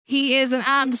He is an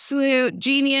absolute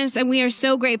genius, and we are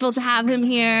so grateful to have him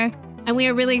here. And we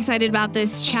are really excited about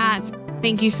this chat.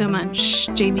 Thank you so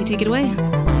much. Jamie, take it away.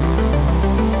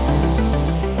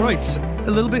 Right,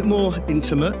 a little bit more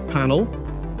intimate panel.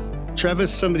 Trevor's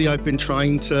somebody I've been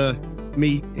trying to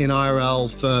meet in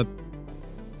IRL for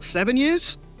 7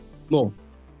 years? More.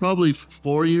 Probably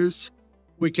 4 years.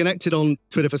 We connected on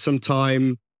Twitter for some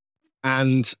time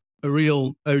and a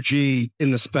real OG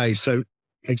in the space. So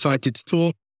excited to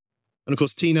talk. And of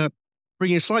course, Tina,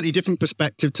 bringing a slightly different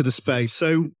perspective to the space.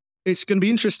 So it's going to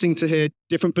be interesting to hear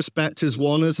different perspectives,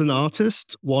 one as an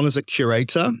artist, one as a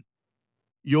curator,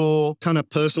 your kind of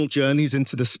personal journeys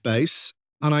into the space.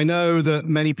 And I know that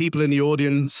many people in the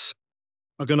audience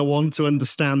are going to want to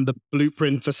understand the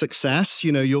blueprint for success.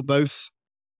 You know, you're both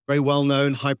very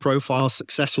well-known, high-profile,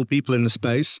 successful people in the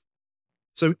space.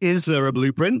 So is there a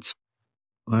blueprint?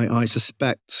 I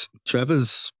suspect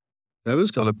Trevor's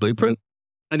got a blueprint.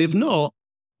 And if not,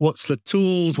 what's the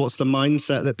tools? What's the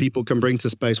mindset that people can bring to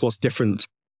space? What's different?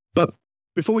 But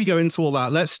before we go into all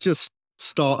that, let's just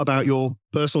start about your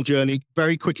personal journey.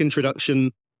 Very quick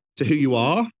introduction to who you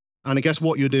are and I guess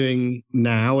what you're doing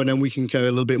now. And then we can go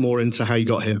a little bit more into how you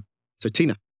got here. So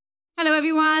Tina. Hello,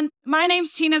 everyone. My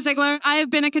name's Tina Ziegler. I have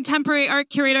been a contemporary art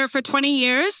curator for 20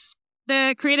 years,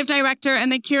 the creative director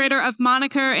and the curator of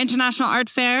Moniker International Art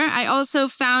Fair. I also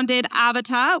founded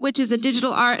Avata, which is a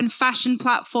digital art and fashion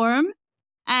platform.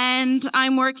 And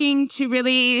I'm working to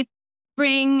really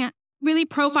bring really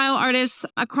profile artists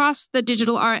across the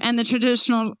digital art and the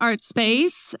traditional art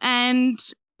space and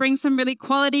bring some really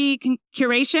quality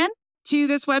curation to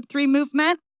this Web3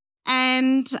 movement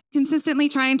and consistently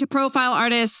trying to profile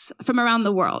artists from around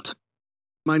the world.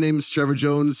 My name is Trevor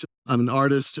Jones. I'm an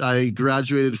artist. I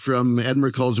graduated from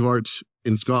Edinburgh College of Art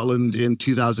in Scotland in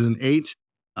 2008.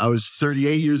 I was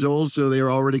 38 years old, so they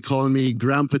were already calling me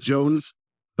Grandpa Jones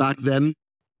back then.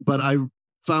 But I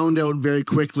found out very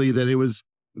quickly that it was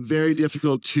very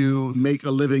difficult to make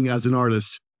a living as an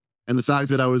artist. And the fact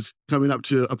that I was coming up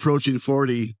to approaching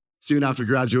 40 soon after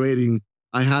graduating,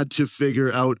 I had to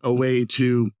figure out a way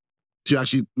to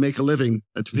actually make a living,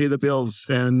 to pay the bills.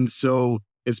 And so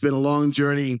it's been a long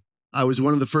journey. I was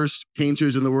one of the first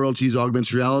painters in the world to use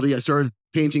augmented reality. I started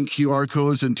painting QR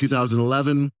codes in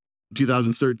 2011.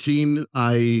 2013,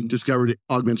 I discovered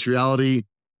augmented reality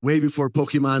way before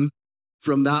Pokemon.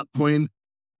 From that point,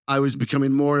 I was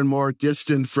becoming more and more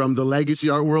distant from the legacy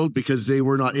art world because they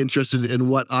were not interested in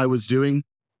what I was doing.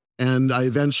 And I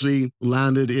eventually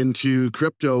landed into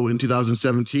crypto in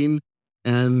 2017.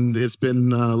 And it's been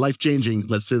life-changing,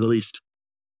 let's say the least.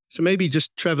 So maybe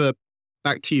just, Trevor,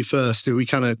 back to you first. We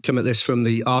kind of come at this from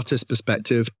the artist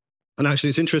perspective. And actually,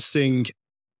 it's interesting.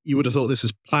 You would have thought this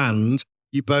was planned.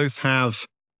 You both have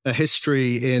a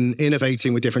history in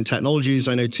innovating with different technologies.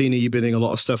 I know, Tina, you've been doing a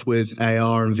lot of stuff with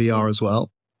AR and VR as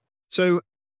well. So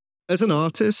as an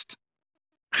artist,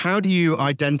 how do you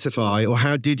identify, or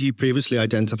how did you previously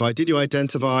identify? Did you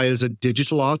identify as a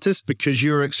digital artist because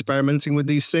you were experimenting with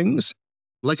these things?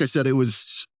 Like I said, it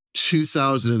was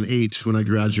 2008 when I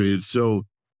graduated. So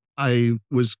I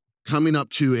was coming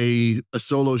up to a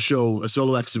solo show, a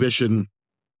solo exhibition.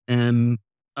 And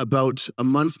about a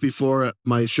month before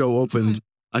my show opened,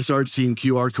 I started seeing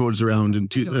QR codes around in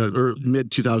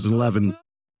mid 2011.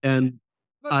 And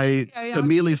I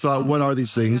immediately thought, what are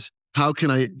these things? How can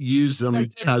I use them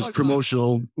as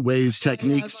promotional ways,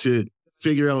 techniques to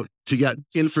figure out, to get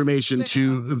information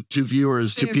to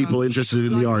viewers, to people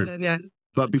interested in the art?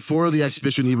 But before the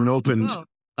exhibition even opened,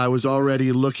 I was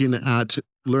already looking at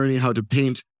learning how to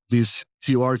paint these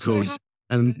QR codes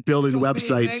and building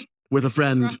websites with a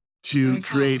friend to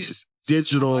create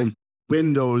digital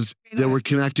windows that were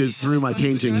connected through my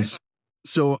paintings.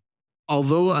 So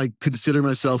although I consider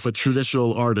myself a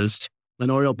traditional artist, an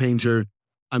oil painter,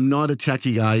 I'm not a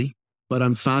techie guy, but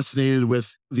I'm fascinated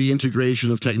with the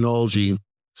integration of technology.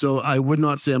 So I would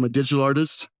not say I'm a digital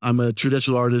artist. I'm a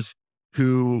traditional artist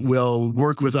who will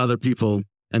work with other people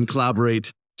and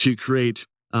collaborate to create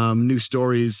new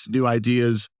stories, new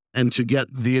ideas, and to get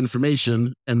the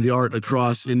information and the art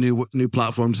across in new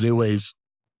platforms, new ways.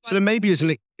 So there maybe is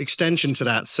an extension to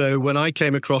that. So when I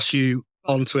came across you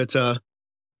on Twitter,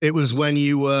 it was when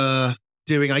you were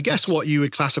doing, I guess, what you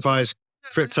would classify as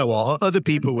crypto art. Other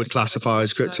people would classify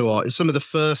as crypto art. It's some of the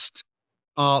first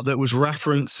art that was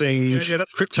referencing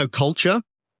crypto culture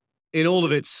in all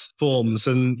of its forms.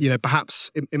 And, you know,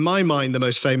 perhaps in my mind, the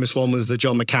most famous one was the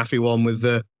John McAfee one with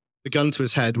the gun to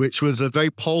his head, which was a very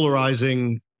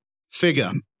polarizing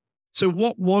figure. So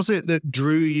what was it that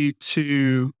drew you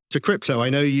to crypto? I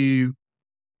know you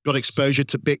got exposure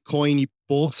to Bitcoin. You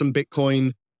bought some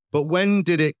Bitcoin But when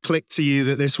did it click to you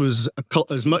that this was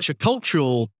as much a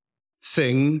cultural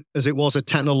thing as it was a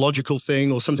technological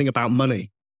thing or something about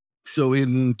money? So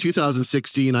in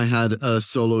 2016, I had a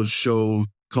solo show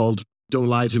called Don't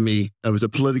Lie to Me. It was a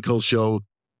political show,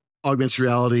 augmented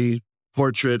reality,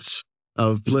 portraits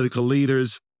of political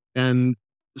leaders. And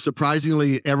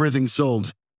surprisingly, everything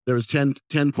sold. There was 10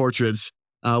 portraits.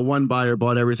 One buyer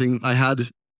bought everything. I had,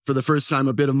 for the first time,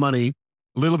 a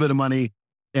little bit of money.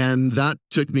 And that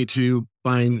took me to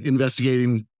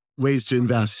investigating ways to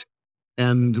invest,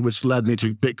 and which led me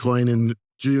to Bitcoin in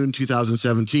June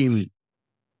 2017.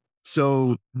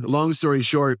 So long story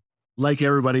short, like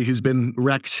everybody who's been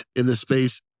wrecked in this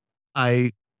space,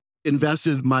 I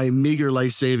invested my meager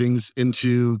life savings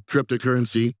into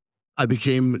cryptocurrency. I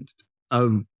became a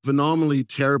phenomenally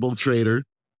terrible trader.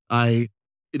 I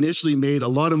initially made a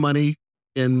lot of money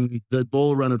in the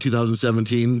bull run of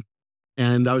 2017.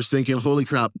 And I was thinking, holy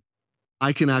crap,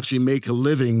 I can actually make a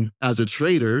living as a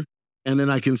trader, and then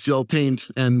I can still paint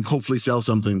and hopefully sell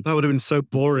something. That would have been so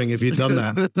boring if you'd done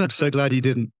that. I'm so glad you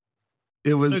didn't.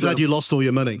 It was so glad you lost all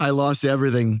your money. I lost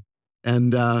everything.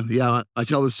 And I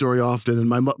tell the story often, and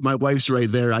my wife's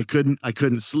right there. I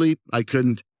couldn't sleep. I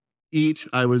couldn't eat.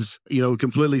 I was,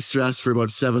 completely stressed for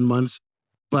about 7 months.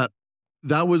 But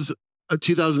that was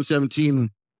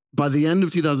 2017. By the end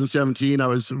of 2017, I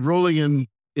was rolling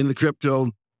in the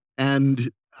crypto, and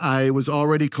I was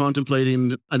already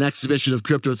contemplating an exhibition of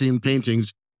crypto-themed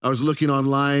paintings. I was looking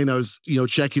online. I was,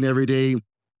 checking every day,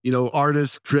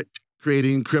 artists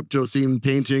creating crypto-themed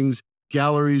paintings,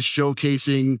 galleries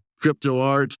showcasing crypto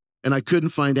art, and I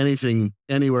couldn't find anything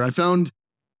anywhere. I found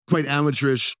quite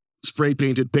amateurish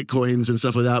spray-painted Bitcoins and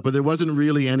stuff like that, but there wasn't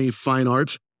really any fine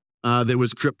art that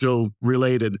was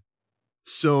crypto-related.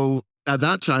 So at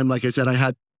that time, like I said, I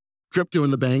had crypto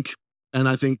in the bank, and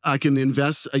I think I can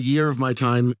invest a year of my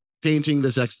time painting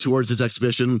towards this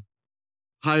exhibition,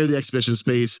 hire the exhibition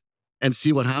space, and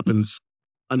see what happens.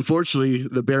 Unfortunately,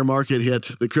 the bear market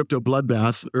hit, the crypto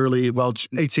bloodbath early,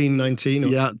 18, 19.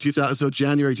 Yeah, so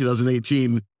January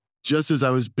 2018, just as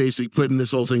I was basically putting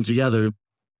this whole thing together.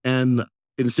 And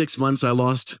in 6 months, I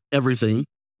lost everything,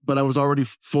 but I was already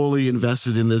fully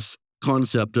invested in this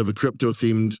concept of a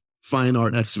crypto-themed fine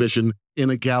art exhibition in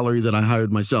a gallery that I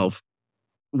hired myself.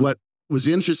 What was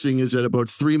interesting is that about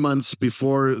 3 months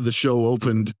before the show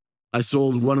opened, I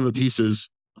sold one of the pieces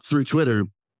through Twitter,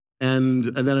 and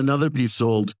then another piece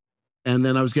sold, and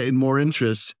then I was getting more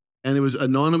interest, and it was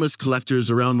anonymous collectors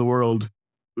around the world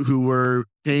who were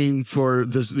paying for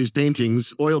these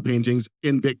paintings, oil paintings,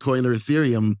 in Bitcoin or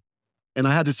Ethereum. And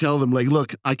I had to tell them,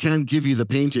 look, I can't give you the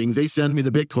painting. They send me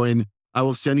the Bitcoin. I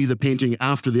will send you the painting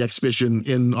after the exhibition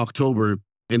in October,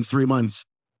 in 3 months.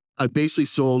 I basically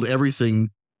sold everything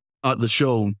at the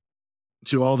show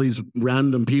to all these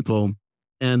random people.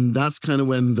 And that's kind of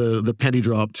when the penny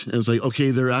dropped. And it's like, okay,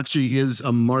 there actually is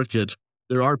a market.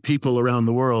 There are people around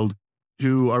the world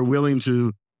who are willing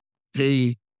to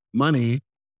pay money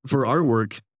for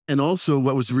artwork. And also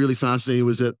what was really fascinating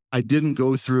was that I didn't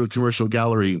go through a commercial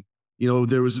gallery.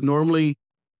 There was normally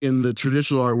in the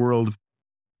traditional art world,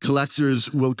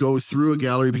 collectors will go through a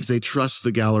gallery because they trust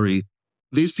the gallery.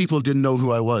 These people didn't know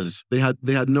who I was. They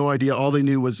had no idea. All they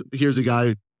knew was, here's a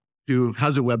guy who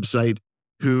has a website,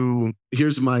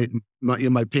 here's my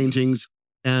paintings,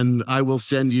 and I will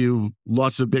send you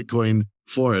lots of Bitcoin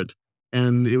for it.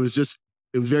 And it was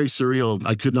very surreal.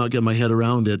 I could not get my head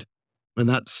around it. And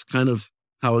that's kind of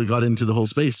how I got into the whole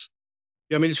space.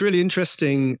 Yeah, I mean, it's really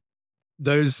interesting.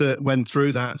 Those that went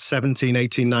through that 17,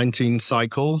 18, 19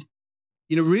 cycle,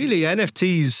 really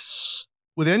NFTs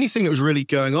were the only thing that was really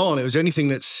going on. It was the only thing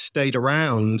that stayed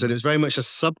around. And it was very much a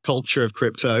subculture of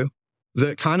crypto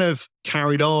that kind of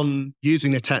carried on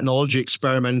using the technology,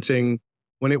 experimenting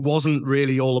when it wasn't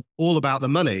really all about the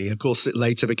money. Of course, it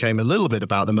later became a little bit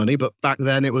about the money, but back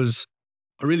then it was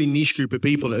a really niche group of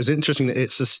people. It was interesting that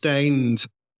it sustained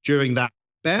during that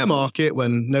bear market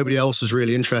when nobody else was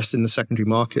really interested in the secondary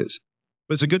markets.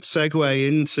 But it's a good segue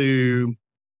into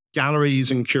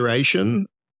galleries and curation.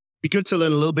 Be good to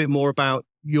learn a little bit more about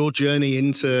your journey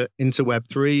into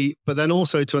Web3, but then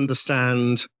also to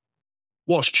understand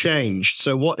what's changed.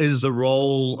 So what is the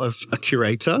role of a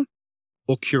curator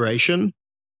or curation?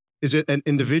 Is it an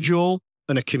individual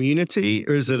and a community,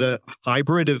 or is it a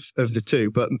hybrid of the two?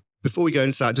 But before we go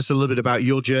into that, just a little bit about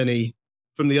your journey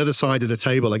from the other side of the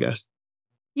table, I guess.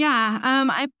 Yeah,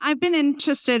 I've been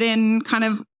interested in kind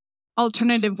of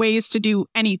alternative ways to do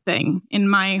anything in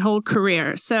my whole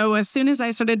career. So as soon as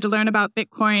I started to learn about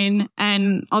Bitcoin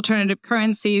and alternative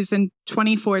currencies in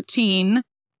 2014,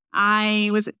 I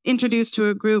was introduced to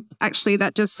a group actually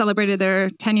that just celebrated their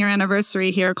 10-year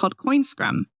anniversary here called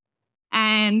CoinScrum.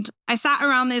 And I sat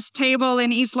around this table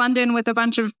in East London with a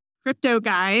bunch of crypto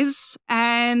guys,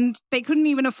 and they couldn't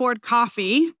even afford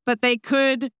coffee, but they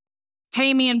could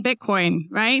pay me in Bitcoin,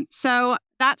 right? So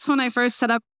that's when I first set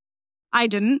up. I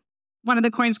didn't. One of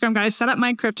the CoinScrum guys set up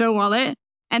my crypto wallet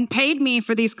and paid me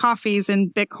for these coffees in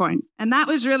Bitcoin. And that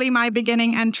was really my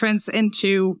beginning entrance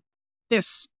into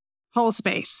this whole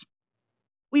space.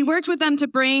 We worked with them to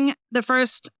bring the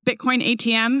first Bitcoin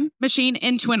ATM machine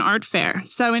into an art fair.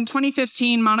 So in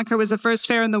 2015, Moniker was the first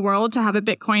fair in the world to have a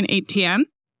Bitcoin ATM.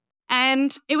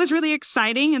 And it was really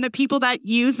exciting. And the people that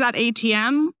use that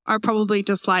ATM are probably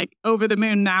just like over the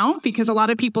moon now, because a lot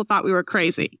of people thought we were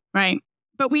crazy, right?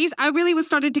 But I really was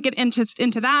started to get into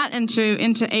that,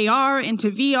 into AR,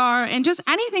 into VR, and just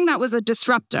anything that was a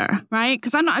disruptor, right?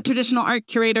 Because I'm not a traditional art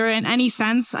curator in any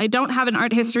sense. I don't have an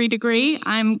art history degree.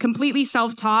 I'm completely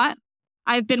self-taught.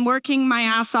 I've been working my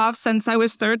ass off since I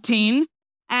was 13.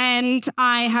 And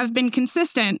I have been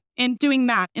consistent in doing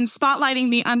that, in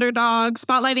spotlighting the underdog,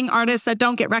 spotlighting artists that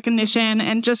don't get recognition,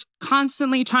 and just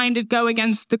constantly trying to go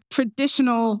against the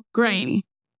traditional grain.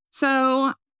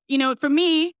 So, for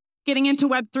me, getting into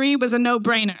Web3 was a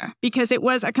no-brainer because it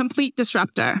was a complete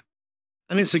disruptor.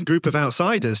 And it's a group of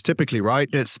outsiders, typically, right?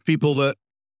 It's people that,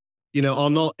 are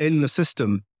not in the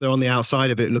system. They're on the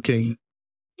outside of it looking.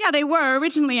 Yeah, they were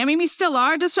originally. I mean, we still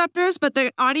are disruptors, but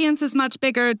the audience is much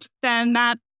bigger than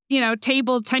that,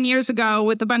 table 10 years ago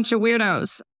with a bunch of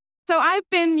weirdos. So I've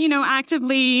been,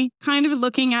 actively kind of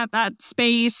looking at that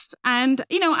space. And,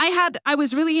 I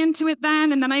was really into it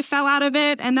then, and then I fell out of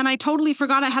it. And then I totally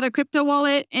forgot I had a crypto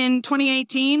wallet in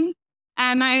 2018.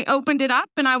 And I opened it up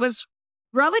and I was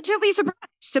relatively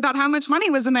surprised about how much money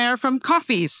was in there from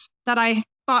coffees that I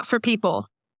bought for people.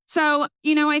 So,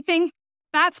 I think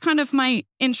that's kind of my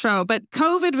intro, but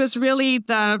COVID was really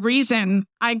the reason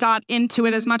I got into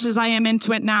it as much as I am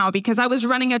into it now, because I was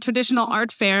running a traditional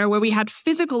art fair where we had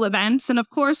physical events. And of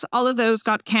course, all of those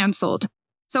got canceled.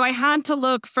 So I had to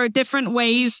look for different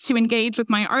ways to engage with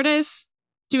my artists,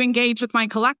 to engage with my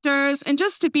collectors, and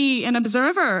just to be an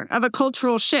observer of a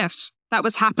cultural shift that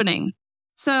was happening.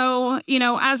 So,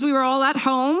 as we were all at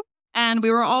home and we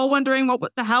were all wondering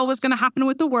what the hell was going to happen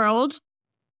with the world,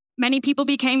 many people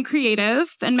became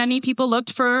creative and many people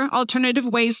looked for alternative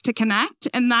ways to connect.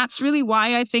 And that's really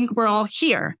why I think we're all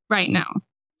here right now.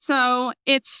 So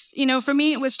it's, for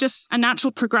me, it was just a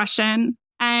natural progression.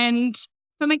 And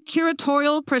from a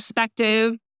curatorial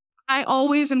perspective, I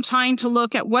always am trying to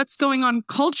look at what's going on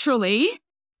culturally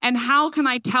and how can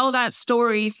I tell that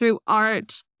story through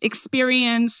art,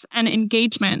 experience, and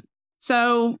engagement.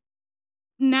 So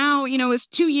now, it's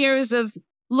 2 years of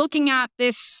looking at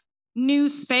this new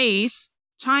space,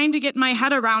 trying to get my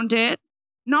head around it,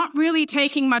 not really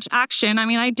taking much action. I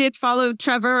mean, I did follow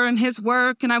Trevor and his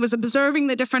work, and I was observing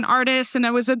the different artists, and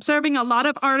I was observing a lot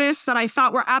of artists that I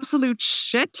thought were absolute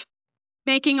shit,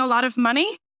 making a lot of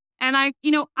money. And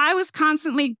I was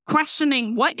constantly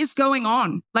questioning what is going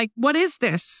on? Like, what is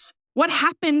this? What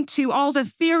happened to all the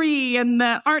theory and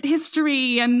the art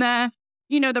history and the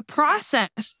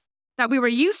process that we were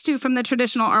used to from the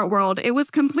traditional art world? It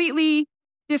was completely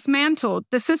dismantled.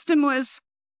 The system was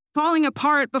falling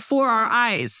apart before our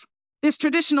eyes. This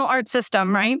traditional art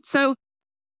system, right? So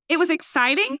it was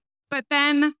exciting, but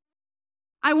then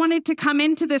I wanted to come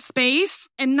into this space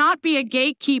and not be a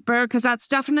gatekeeper, because that's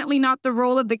definitely not the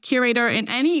role of the curator in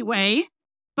any way,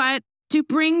 but to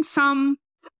bring some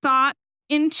thought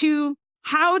into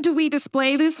how do we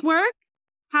display this work?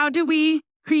 How do we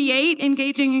create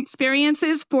engaging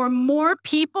experiences for more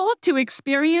people to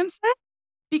experience it?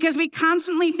 Because we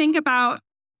constantly think about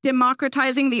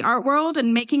democratizing the art world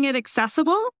and making it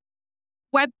accessible.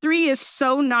 Web3 is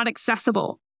so not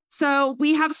accessible. So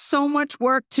we have so much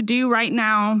work to do right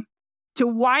now to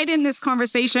widen this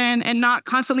conversation and not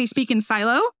constantly speak in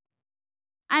silo.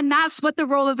 And that's what the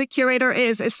role of the curator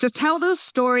is to tell those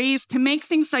stories, to make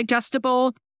things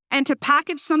digestible, and to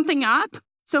package something up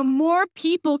so more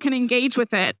people can engage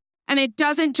with it. And it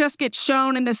doesn't just get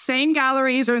shown in the same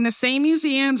galleries or in the same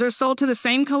museums or sold to the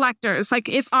same collectors. Like,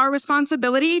 it's our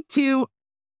responsibility to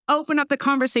open up the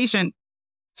conversation.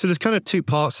 So there's kind of two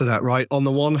parts to that, right? On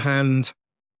the one hand,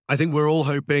 I think we're all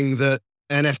hoping that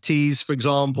NFTs, for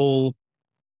example,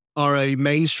 are a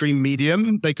mainstream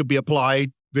medium. They could be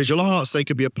applied visual arts, they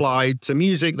could be applied to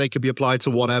music, they could be applied to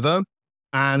whatever.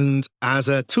 And as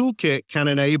a toolkit can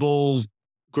enable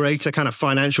greater kind of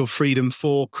financial freedom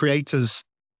for creators.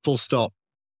 Full stop.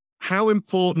 How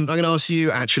important, I'm going to ask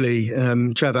you actually,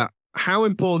 Trevor, how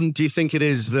important do you think it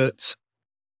is that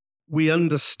we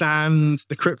understand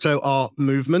the crypto art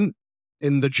movement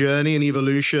in the journey and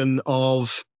evolution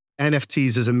of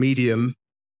NFTs as a medium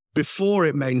before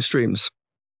it mainstreams?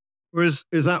 Or is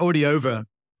that already over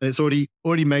and it's already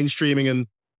mainstreaming and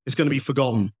it's going to be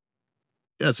forgotten?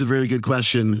 That's a very good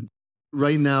question.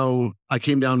 Right now, I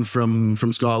came down from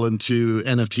Scotland to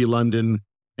NFT London,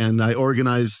 and I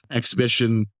organized an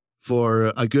exhibition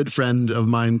for a good friend of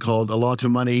mine called A Lot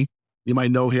of Money. You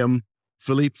might know him,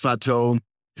 Philippe Fateau,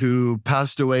 who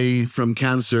passed away from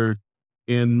cancer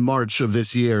in March of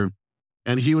this year.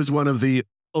 And he was one of the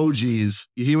OGs.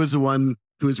 He was the one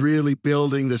who was really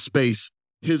building the space.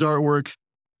 His artwork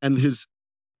and his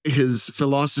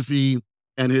philosophy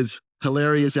and his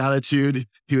hilarious attitude.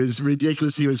 He was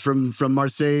ridiculous. He was from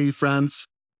Marseille, France.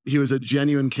 He was a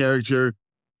genuine character.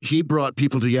 He brought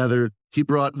people together. He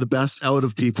brought the best out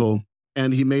of people,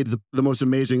 and he made the most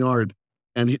amazing art.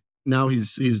 And now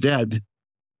he's dead.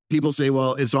 People say,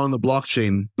 well, it's on the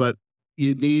blockchain, but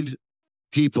you need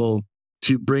people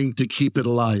to keep it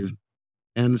alive.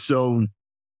 And so,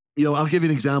 I'll give you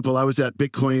an example. I was at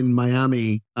Bitcoin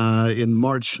Miami in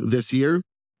March this year.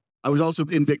 I was also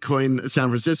in Bitcoin San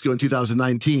Francisco in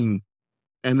 2019.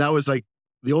 And that was like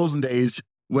the olden days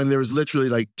when there was literally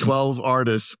like 12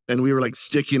 artists and we were like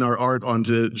sticking our art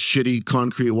onto shitty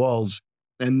concrete walls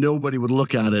and nobody would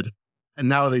look at it. And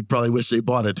now they probably wish they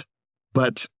bought it.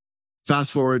 But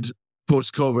fast forward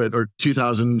post-COVID or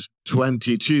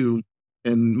 2022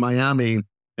 in Miami,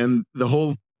 and the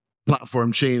whole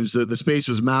platform changed. The space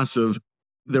was massive.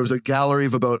 There was a gallery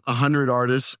of about 100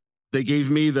 artists. They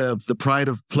gave me the pride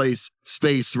of place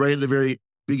space right at the very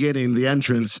beginning, the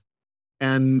entrance.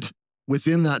 And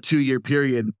within that 2-year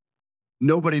period,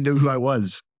 nobody knew who I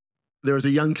was. There was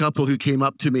a young couple who came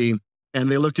up to me and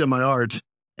they looked at my art,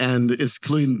 and it's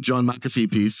including John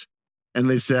McAfee piece. And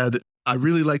they said, I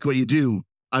really like what you do.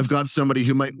 I've got somebody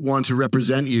who might want to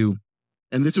represent you.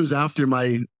 And this was after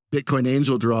my Bitcoin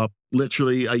Angel drop,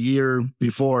 literally a year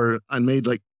before I made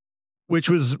which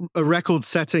was a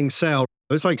record-setting sale.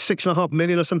 It was like 6.5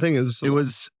 million or something. It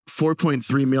was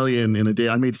 4.3 million in a day.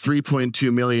 I made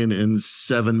 3.2 million in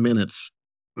 7 minutes.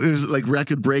 It was like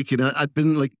record-breaking. I'd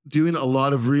been like doing a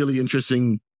lot of really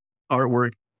interesting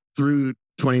artwork through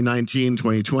 2019,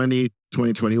 2020,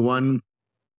 2021.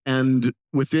 And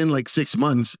within like 6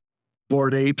 months,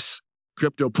 Bored Apes,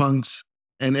 CryptoPunks,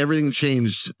 and everything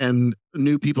changed. And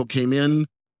new people came in.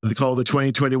 They call it the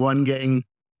 2021 gang.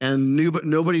 And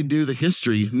nobody knew the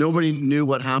history. Nobody knew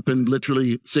what happened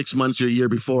literally 6 months or a year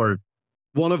before.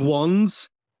 One of ones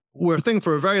were a thing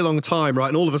for a very long time, right?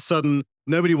 And all of a sudden,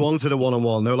 nobody wanted a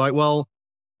one-on-one. They were like, well,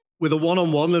 with a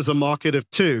one-on-one, there's a market of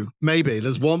two. Maybe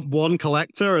there's one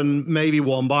collector and maybe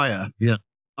one buyer. Yeah.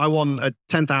 I want a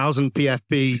 10,000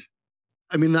 PFP.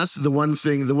 I mean, that's the one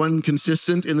thing. The one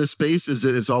consistent in this space is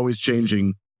that it's always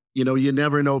changing. You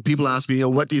never know. People ask me,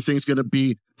 what do you think is going to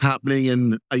be happening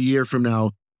in a year from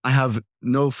now? I have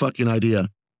no fucking idea.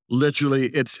 Literally,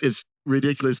 it's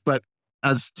ridiculous. But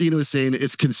as Tina was saying,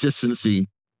 it's consistency.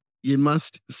 You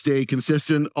must stay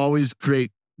consistent, always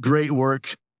create great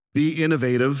work, be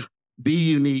innovative, be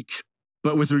unique.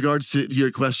 But with regards to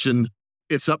your question,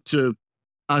 it's up to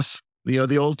us,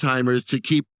 the old timers, to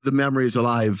keep the memories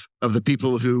alive of the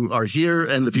people who are here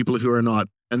and the people who are not,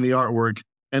 and the artwork.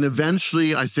 And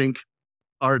eventually, I think,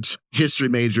 art history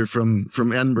major from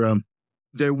Edinburgh,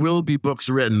 there will be books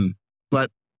written,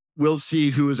 but we'll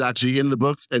see who is actually in the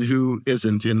book and who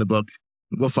isn't in the book.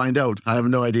 We'll find out. I have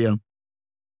no idea.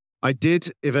 I did,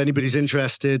 if anybody's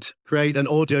interested, create an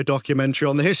audio documentary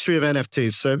on the history of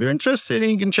NFTs. So if you're interested,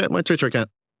 you can check my Twitter account.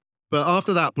 But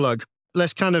after that plug,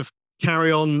 let's kind of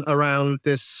carry on around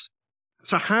this.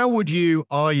 So how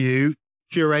are you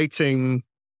curating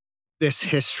this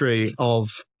history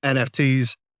of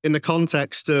NFTs in the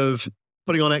context of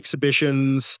putting on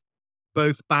exhibitions,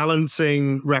 both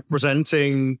balancing,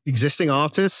 representing existing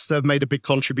artists that have made a big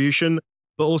contribution,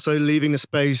 but also leaving the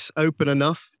space open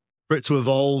enough for it to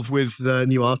evolve with the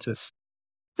new artists?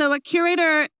 So a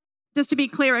curator, just to be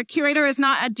clear, a curator is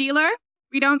not a dealer.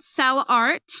 We don't sell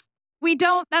art.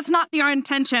 That's not our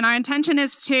intention. Our intention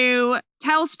is to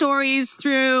tell stories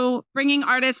through bringing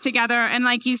artists together. And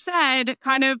like you said,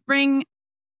 kind of bring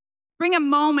a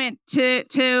moment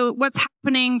to what's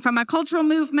happening from a cultural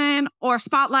movement, or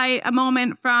spotlight a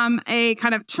moment from a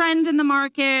kind of trend in the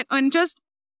market, and just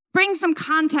bring some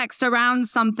context around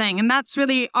something. And that's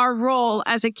really our role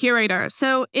as a curator.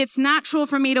 So it's natural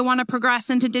for me to want to progress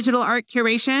into digital art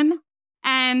curation.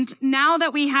 And now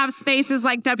that we have spaces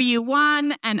like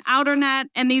W1 and Outernet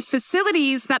and these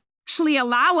facilities that actually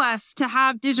allow us to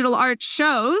have digital art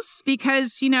shows,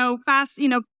 because,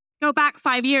 go back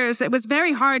 5 years, it was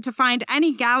very hard to find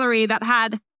any gallery that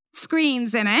had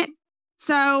screens in it.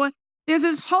 So there's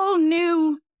this whole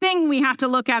new thing we have to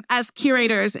look at as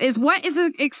curators is what is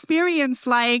the experience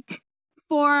like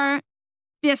for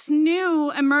this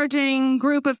new emerging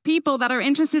group of people that are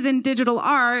interested in digital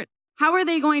art. How are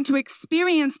they going to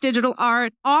experience digital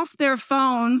art off their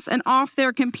phones and off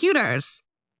their computers?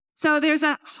 So there's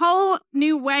a whole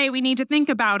new way we need to think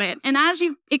about it. And as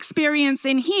you experience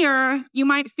in here, you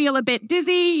might feel a bit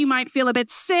dizzy, you might feel a bit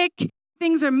sick,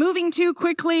 things are moving too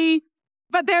quickly.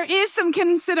 But there is some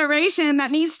consideration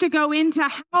that needs to go into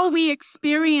how we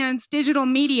experience digital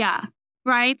media,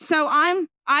 right? So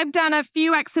I've done a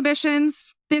few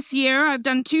exhibitions this year. I've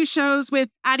done 2 shows with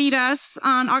Adidas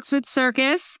on Oxford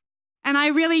Circus. And I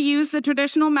really use the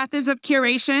traditional methods of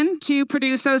curation to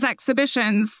produce those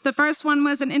exhibitions. The first one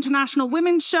was an international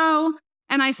women's show,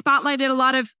 and I spotlighted a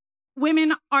lot of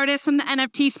women artists from the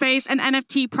NFT space and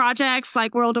NFT projects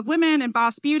like World of Women and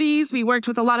Boss Beauties. We worked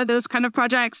with a lot of those kind of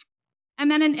projects.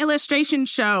 And then an illustration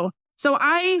show. So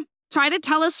I try to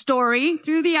tell a story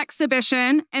through the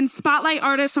exhibition and spotlight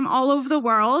artists from all over the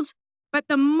world. But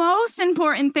the most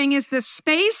important thing is the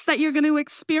space that you're going to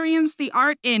experience the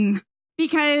art in.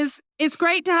 Because it's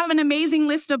great to have an amazing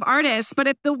list of artists, but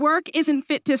if the work isn't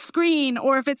fit to screen,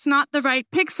 or if it's not the right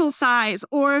pixel size,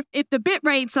 or if the bit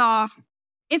rate's off,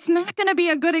 it's not going to be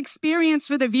a good experience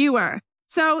for the viewer.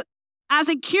 So as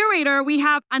a curator, we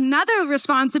have another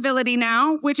responsibility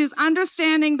now, which is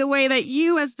understanding the way that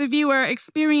you as the viewer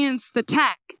experience the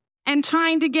tech and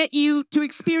trying to get you to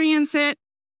experience it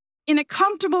in a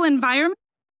comfortable environment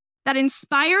that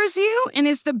inspires you and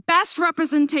is the best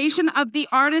representation of the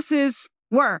artist's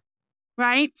work,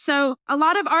 right? So a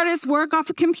lot of artists work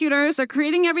off of computers, are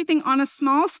creating everything on a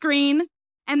small screen,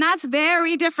 and that's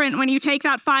very different when you take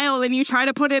that file and you try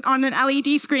to put it on an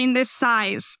LED screen this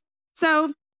size.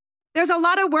 So there's a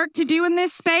lot of work to do in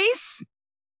this space.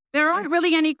 There aren't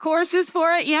really any courses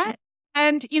for it yet.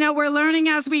 And, we're learning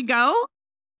as we go,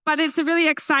 but it's a really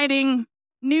exciting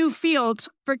new field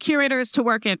for curators to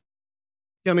work in.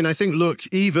 Yeah, I mean, I think, look,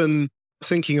 even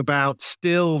thinking about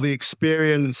still the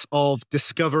experience of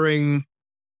discovering,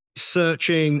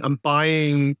 searching and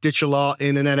buying digital art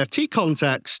in an NFT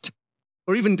context,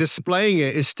 or even displaying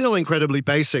it, is still incredibly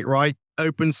basic, right?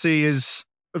 OpenSea is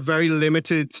a very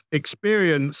limited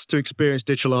experience to experience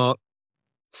digital art.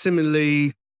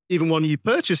 Similarly, even when you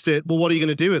purchased it, well, what are you going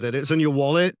to do with it? It's in your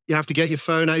wallet. You have to get your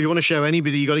phone out. If you want to show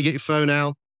anybody, you got to get your phone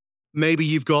out. Maybe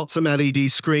you've got some LED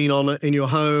screen on it in your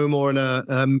home or in a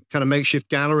kind of makeshift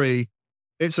gallery.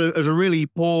 It's a really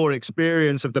poor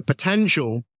experience of the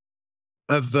potential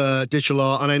of digital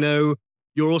art. And I know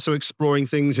you're also exploring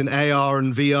things in AR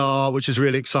and VR, which is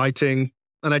really exciting.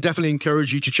 And I definitely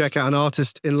encourage you to check out an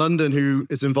artist in London who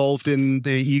is involved in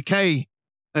the UK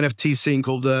NFT scene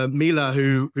called Mila,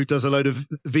 who does a load of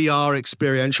VR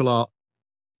experiential art.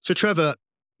 So Trevor,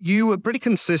 you were pretty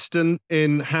consistent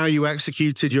in how you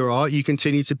executed your art. You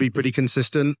continue to be pretty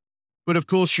consistent. But of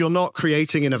course, you're not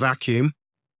creating in a vacuum.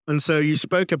 And so you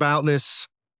spoke about this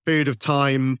period of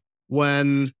time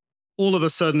when all of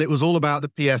a sudden it was all about the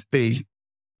PFP,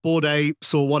 Bored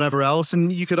Apes or whatever else.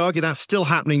 And you could argue that's still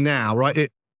happening now, right?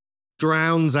 It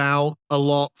drowns out a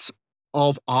lot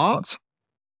of art.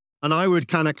 And I would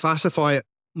kind of classify it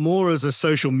more as a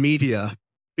social media.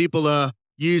 People are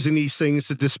using these things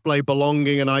to display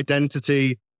belonging and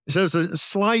identity. So it's a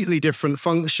slightly different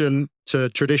function to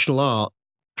traditional art.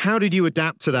 How did you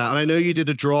adapt to that? And I know you did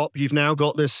a drop. You've now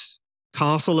got this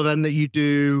castle event that you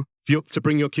do to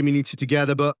bring your community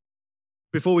together. But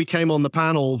before we came on the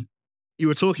panel, you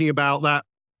were talking about that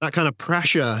kind of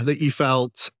pressure that you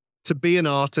felt to be an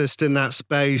artist in that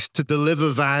space, to deliver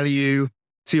value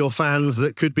to your fans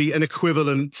that could be an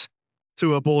equivalent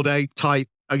to a Bored Ape type.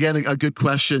 Again, a good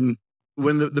question.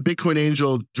 When the Bitcoin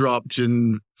Angel dropped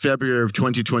in February of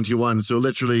 2021, so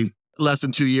literally less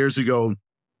than 2 years ago,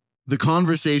 the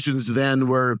conversations then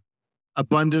were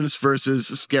abundance versus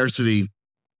scarcity.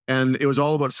 And it was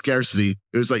all about scarcity.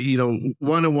 It was like,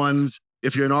 one-on-ones.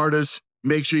 If you're an artist,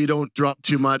 make sure you don't drop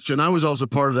too much. And I was also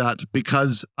part of that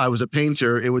because I was a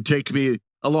painter. It would take me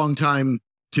a long time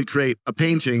to create a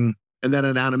painting and then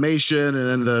an animation and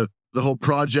then the whole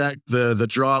project, the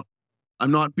drop.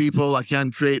 I'm not Beeple. I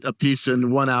can't create a piece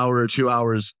in 1 hour or 2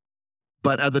 hours.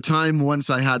 But at the time,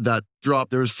 once I had that drop,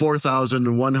 there was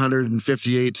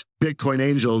 4,158 Bitcoin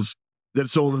Angels that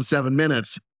sold in 7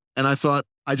 minutes. And I thought,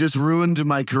 I just ruined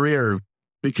my career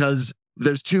because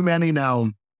there's too many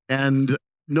now and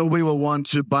nobody will want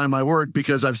to buy my work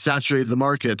because I've saturated the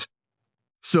market.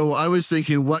 So I was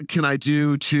thinking, what can I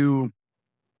do to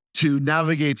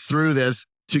navigate through this,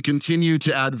 to continue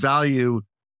to add value?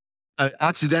 I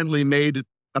accidentally made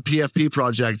a PFP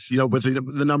project, with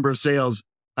the number of sales.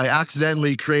 I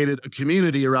accidentally created a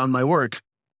community around my work.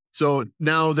 So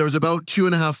now there's about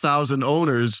 2,500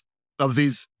 owners of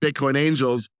these Bitcoin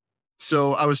Angels.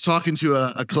 So I was talking to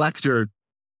a collector,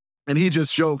 and he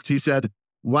just joked. He said,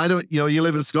 why don't, you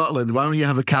live in Scotland, why don't you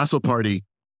have a castle party?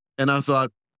 And I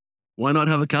thought, why not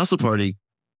have a castle party?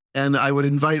 And I would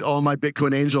invite all my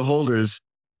Bitcoin Angel holders.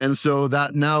 And so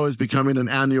that now is becoming an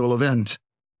annual event.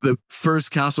 The first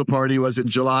castle party was in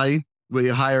July. We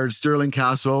hired Sterling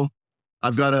Castle.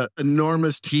 I've got an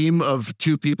enormous team of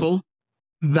 2 people.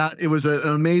 It was an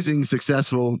amazing,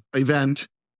 successful event.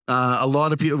 A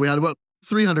lot of people, we had about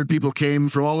 300 people came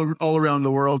from all around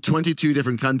the world, 22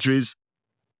 different countries.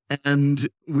 And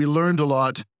we learned a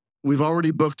lot. We've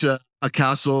already booked a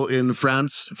castle in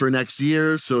France for next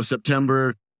year. So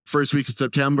first week of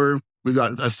September, we've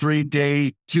got a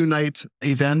 3-day, 2-night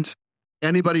event.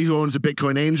 Anybody who owns a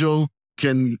Bitcoin Angel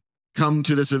can come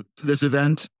to this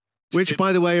event. Which,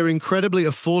 by the way, are incredibly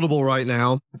affordable right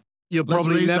now. You're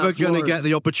probably never going to get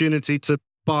the opportunity to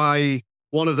buy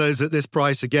one of those at this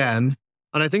price again.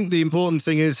 And I think the important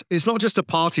thing is, it's not just a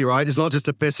party, right? It's not just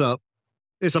a piss up.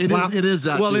 It is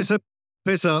that. Well, it's a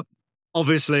piss up.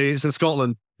 Obviously, it's in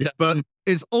Scotland. Yeah. But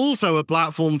it's also a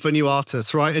platform for new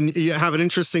artists, right? And you have an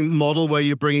interesting model where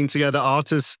you're bringing together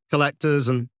artists, collectors,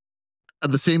 and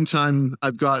at the same time,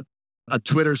 I've got a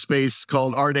Twitter space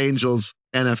called Art Angels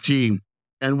NFT.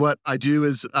 And what I do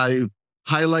is I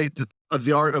highlight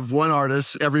the art of one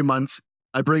artist every month.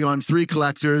 I bring on 3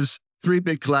 collectors, 3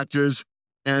 big collectors,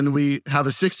 and we have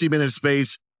a 60-minute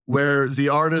space where the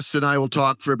artist and I will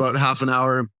talk for about half an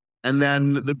hour, and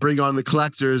then bring on the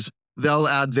collectors. They'll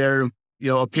add their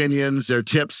opinions, their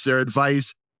tips, their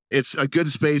advice. It's a good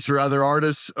space for other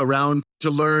artists around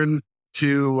to learn,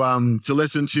 to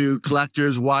listen to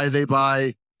collectors, why they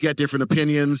buy, get different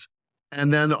opinions.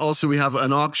 And then also we have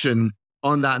an auction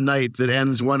on that night that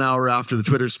ends 1 hour after the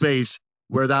Twitter space,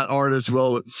 where that artist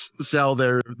will sell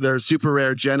their super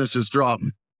rare Genesis drop.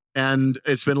 And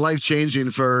it's been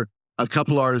life-changing for a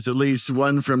couple artists, at least.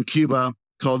 One from Cuba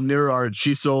called Neurart.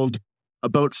 She sold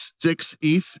about 6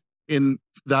 ETH in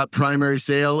that primary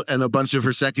sale and a bunch of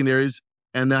her secondaries.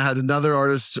 And I had another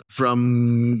artist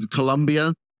from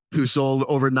Colombia who sold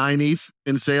over 9 ETH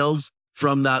in sales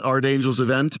from that Art Angels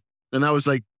event. And that was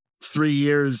like 3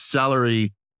 years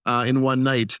salary in one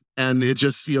night. And it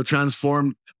just,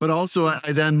 transformed. But also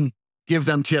I then give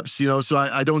them tips, so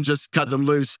I don't just cut them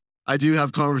loose. I do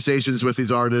have conversations with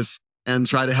these artists and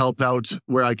try to help out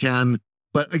where I can.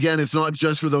 But again, it's not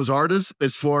just for those artists.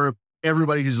 It's for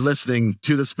everybody who's listening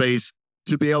to the space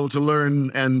to be able to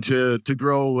learn and to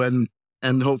grow and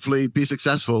hopefully be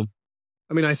successful.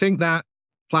 I mean, I think that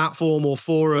platform or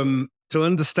forum to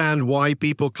understand why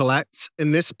people collect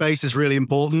in this space is really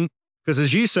important. Because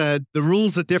as you said, the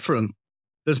rules are different.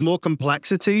 There's more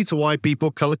complexity to why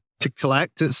people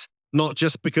collect. It's not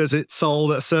just because it's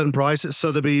sold at a certain price at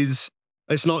Sotheby's.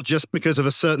 It's not just because of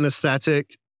a certain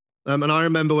aesthetic. And I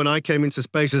remember when I came into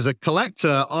space as a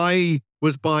collector, I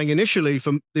was buying initially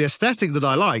from the aesthetic that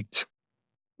I liked,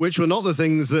 which were not the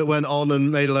things that went on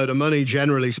and made a load of money,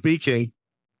 generally speaking.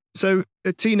 So,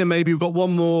 Tina, maybe we've got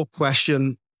one more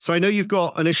question. So I know you've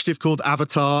got an initiative called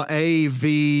Avatar,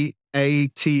 AVATA,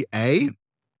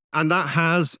 and that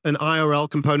has an IRL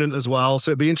component as well.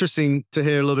 So it'd be interesting to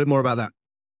hear a little bit more about that.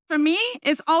 For me,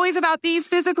 it's always about these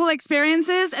physical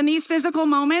experiences and these physical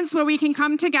moments where we can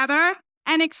come together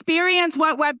and experience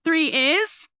what Web3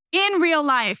 is in real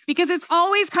life, because it's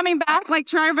always coming back like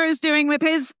Trevor is doing with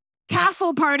his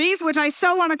castle parties, which I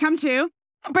so want to come to,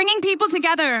 bringing people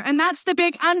together. And that's the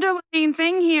big underlying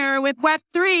thing here with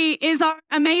Web3 is our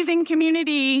amazing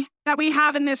community that we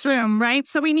have in this room, right?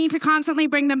 So we need to constantly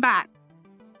bring them back.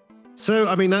 So,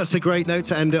 I mean, that's a great note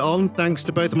to end it on. Thanks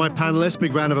to both of my panelists.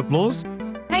 Big round of applause.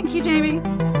 Thank you, Jamie.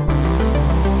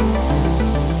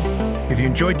 If you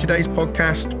enjoyed today's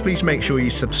podcast, please make sure you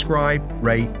subscribe,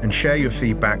 rate, and share your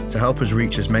feedback to help us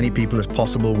reach as many people as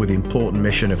possible with the important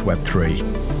mission of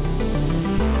Web3.